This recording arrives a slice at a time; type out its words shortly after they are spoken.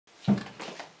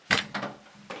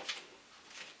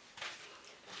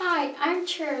I'm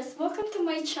Cheers. Welcome to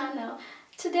my channel.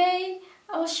 Today,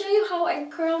 I'll show you how I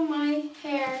curl my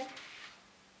hair.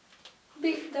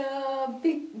 Big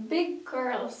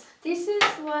curls. This is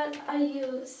what I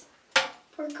use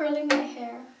for curling my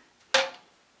hair.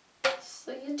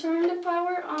 So you turn the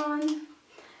power on.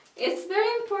 It's very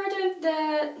important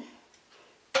that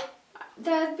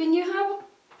when you have a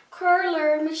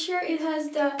curler, make sure it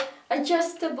has the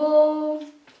adjustable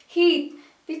heat,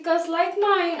 because like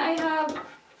mine, I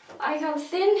have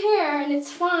thin hair and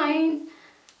it's fine,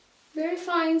 very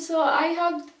fine. So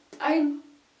I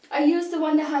use the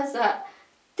one that has a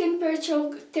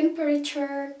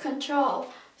temperature control.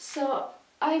 So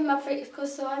I'm afraid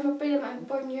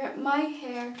of my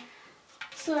hair.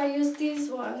 So I use this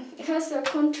one. It has a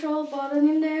control button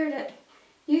in there that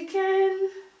you can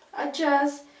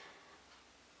adjust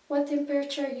what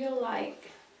temperature you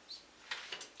like.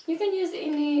 You can use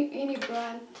any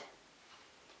brand.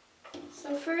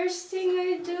 So first thing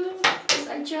I do is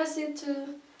adjust it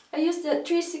to, I use the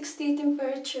 360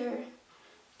 temperature.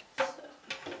 So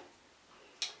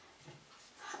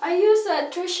I use a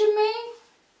Tresemme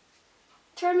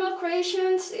Thermal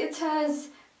Creations. It has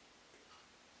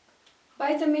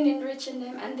vitamin enriched in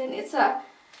them, and then it's a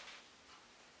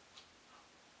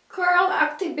curl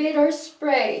activator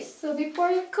spray. So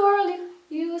before you curl,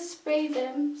 you spray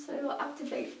them so it will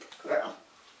activate the curl.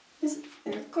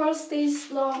 Your curl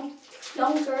stays longer. You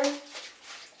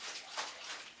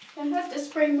don't have to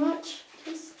spray much,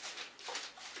 just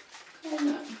kind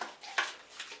of.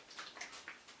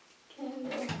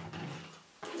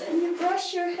 Then you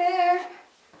brush your hair,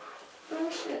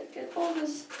 brush it, get all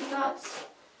these knots.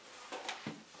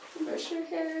 Brush your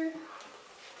hair.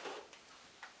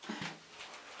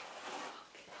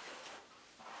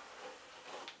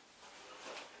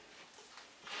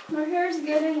 My hair is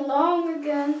getting long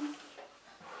again.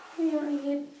 I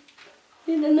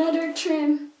need another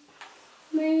trim.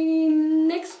 My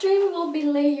next trim will be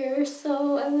layers,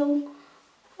 so I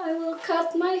will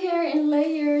cut my hair in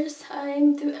layers.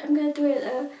 I'm gonna do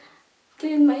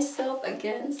it myself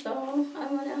again. So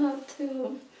I'm gonna have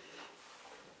to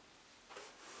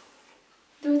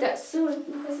do that soon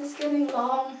because it's getting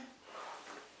long.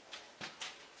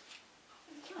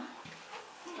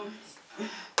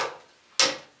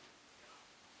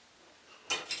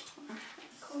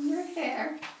 Comb your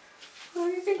hair, or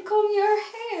you can comb your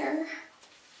hair.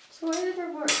 So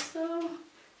whatever works. So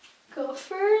go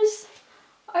first.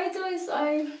 I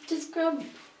just grab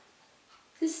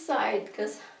this side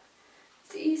because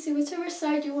it's easy. Whichever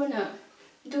side you wanna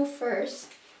do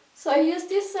first. So I use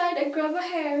this side. I grab a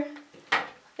hair.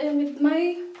 Then with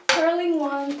my curling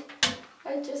wand,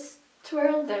 I just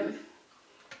twirl them.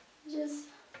 Just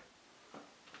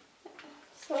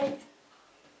so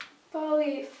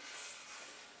probably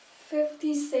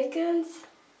 50 seconds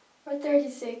or 30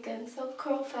 seconds. I'll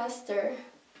curl faster.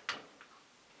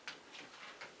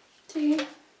 See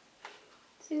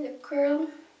the curl?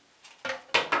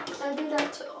 I do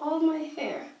that to all my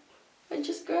hair. I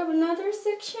just grab another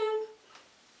section.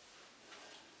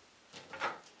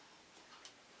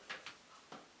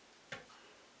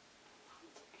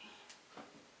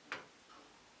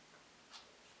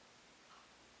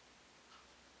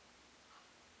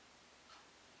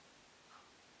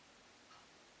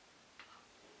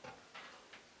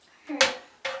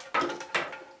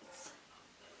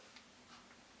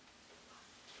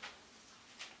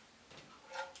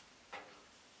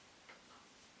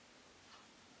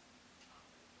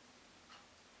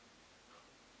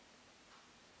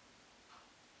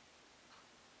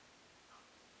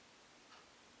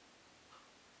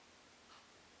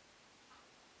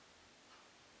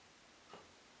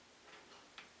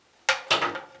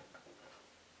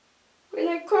 When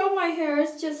I curl my hair,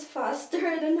 it's just faster.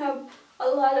 I don't have a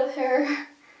lot of hair.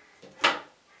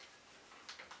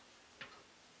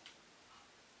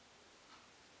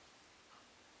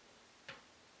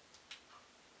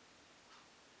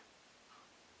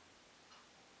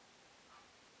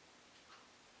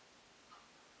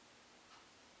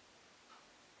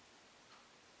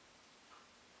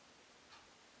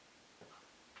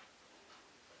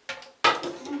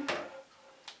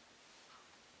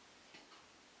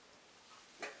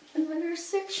 Another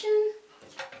section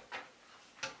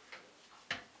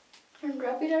and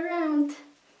wrap it around.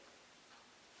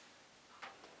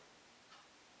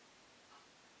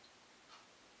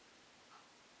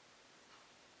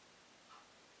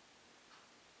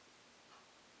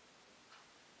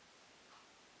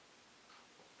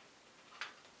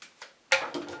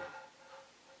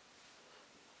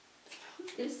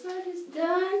 This side is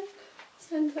done.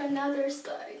 Send to another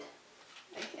side.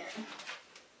 Again.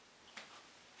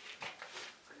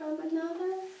 Grab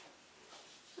another.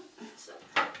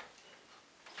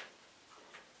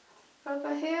 Grab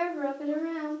a hair, rub it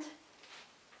around.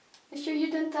 Make sure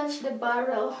you don't touch the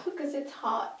barrel because it's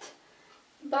hot.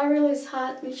 Barrel is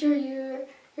hot. Make sure your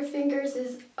fingers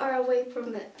are away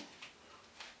from it.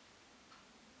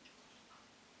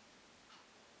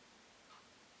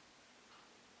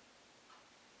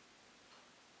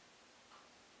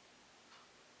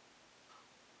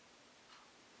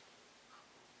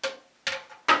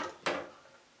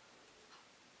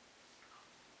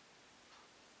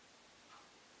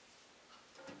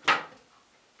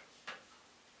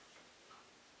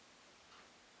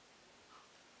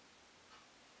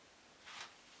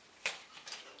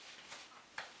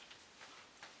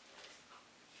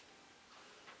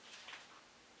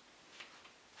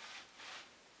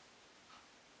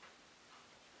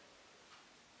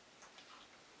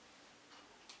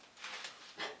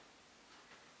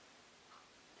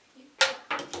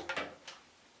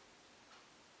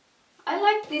 I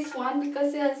like this one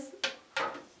because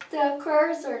the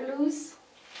curls are loose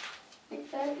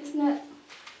like that. It's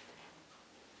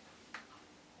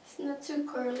not too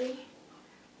curly.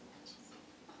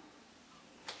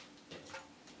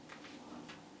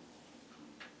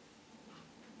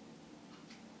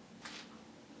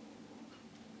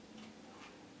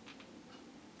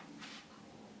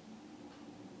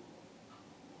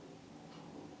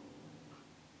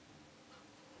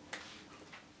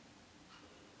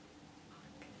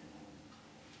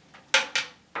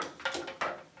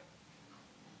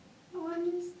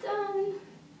 One is done.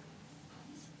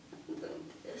 Do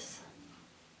this.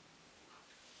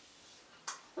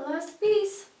 Last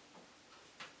piece.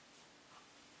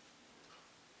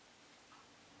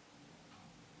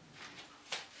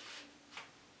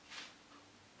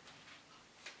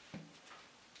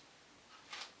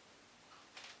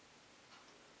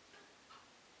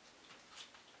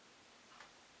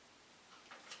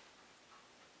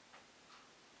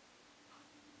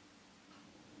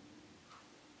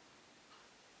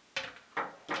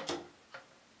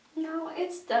 Now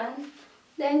it's done.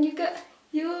 Then you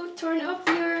turn up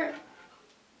your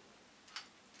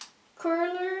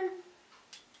curler.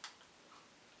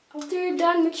 After you're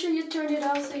done, make sure you turn it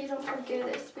off so you don't forget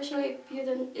it. Especially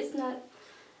if it's not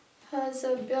has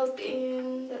a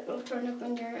built-in that will turn up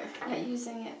when you're not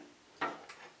using it.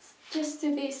 Just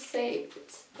to be safe.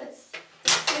 That's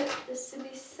it. Just to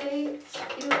be safe,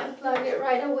 you unplug it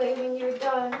right away when you're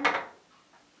done.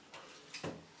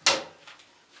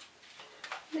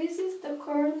 This is the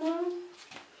cord now.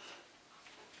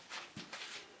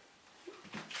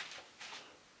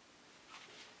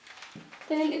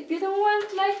 Then if you don't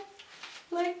want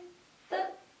like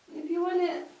that, if you want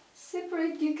it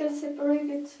separate, you can separate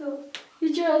it too.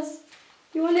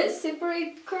 You want it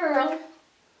separate curl,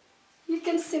 you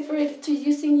can separate it to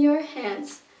using your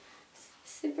hands.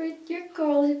 Separate your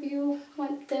curl if you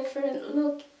want different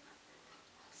look.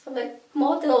 So like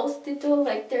models, they do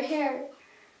like their hair.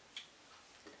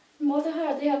 Model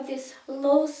hair, they have this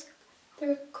loose,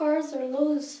 their curls are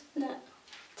loose, not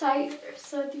tighter.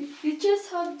 So you just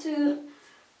have to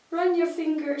run your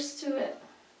fingers to it.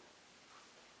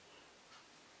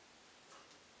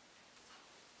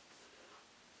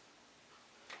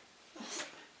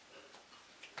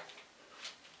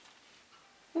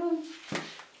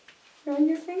 Run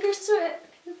your fingers to it.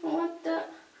 You don't want the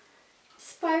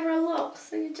spiral look,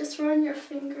 so you just run your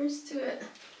fingers to it.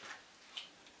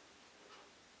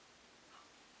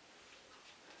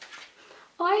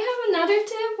 Oh, I have another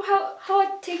tip how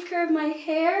I take care of my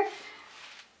hair.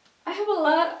 I have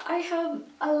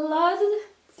a lot of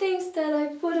things that I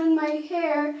put on my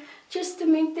hair just to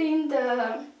maintain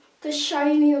the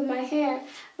shiny of my hair.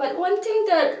 But one thing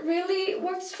that really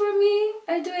works for me,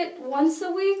 I do it once a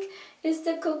week, is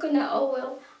the coconut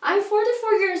oil. I'm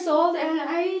 44 years old and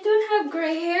I don't have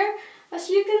gray hair. As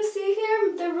you can see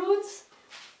here, the roots,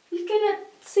 you cannot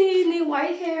see any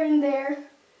white hair in there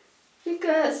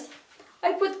because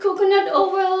I put coconut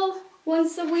oil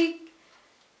once a week.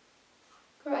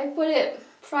 Or I put it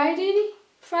Friday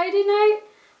night.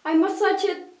 I massage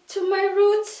it to my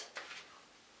roots.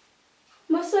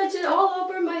 Massage it all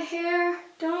over my hair,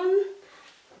 down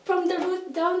from the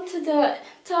root down to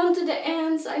the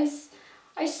ends.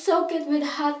 I soak it with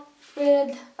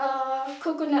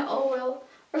coconut oil,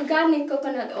 organic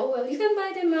coconut oil. You can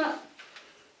buy them at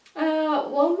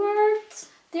Walmart.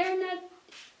 They're not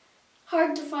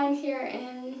hard to find here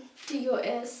in the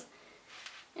US,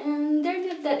 and they're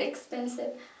not that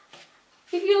expensive.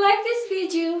 If you like this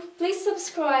video, please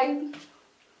subscribe.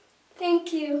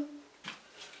 Thank you.